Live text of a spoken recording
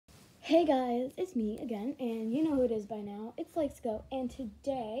Hey guys, it's me again, and you know who it is by now. It's Let's Go, and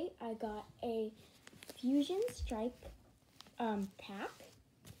today I got a Fusion Strike pack,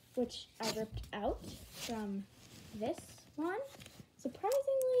 which I ripped out from this one.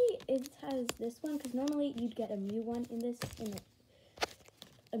 Surprisingly, it has this one because normally you'd get a Mew one in this,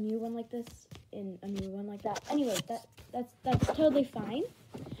 a Mew one like this, in a Mew one like that. Anyway, that's totally fine.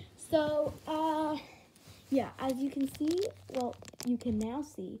 So, yeah, as you can see, well, you can now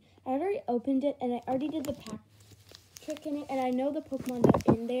see, I already opened it, and I already did the pack trick in it, and I know the Pokemon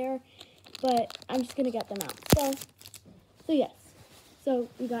are in there, but I'm just going to get them out. So yes. So,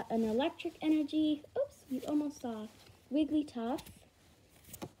 we got an Electric Energy, oops, we almost saw Wigglytuff,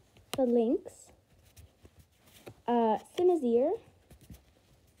 the Lynx, Sinazir,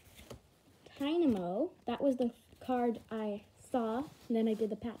 Dynamo, that was the card I saw, and then I did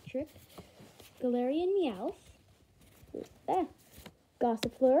the pack trick, Galarian Meowth,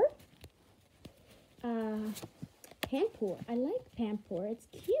 Gossifleur, Panpour. I like Panpour. It's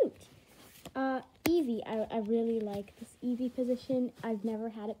cute. Eevee. I really like this Eevee position. I've never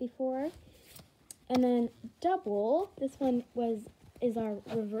had it before. And then Double. This one is our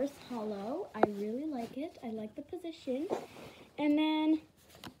reverse hollow. I really like it. I like the position. And then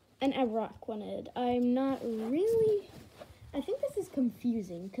an araquanid. I'm not really... I think this is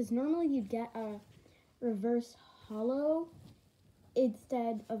confusing because normally you get a reverse hollow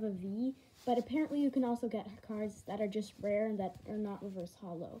instead of a V, but apparently you can also get cards that are just rare and that are not reverse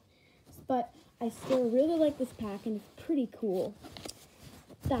hollow. But I still really like this pack, and it's pretty cool.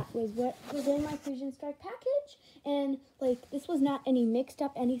 That was what was in my Fusion Strike package, and like this was not any mixed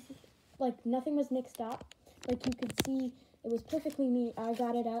up, nothing was mixed up. Like you could see, it was perfectly neat. I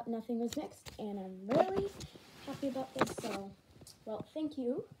got it out, nothing was mixed, and I'm really happy about this. So, well, thank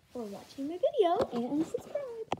you for watching my video, and subscribe.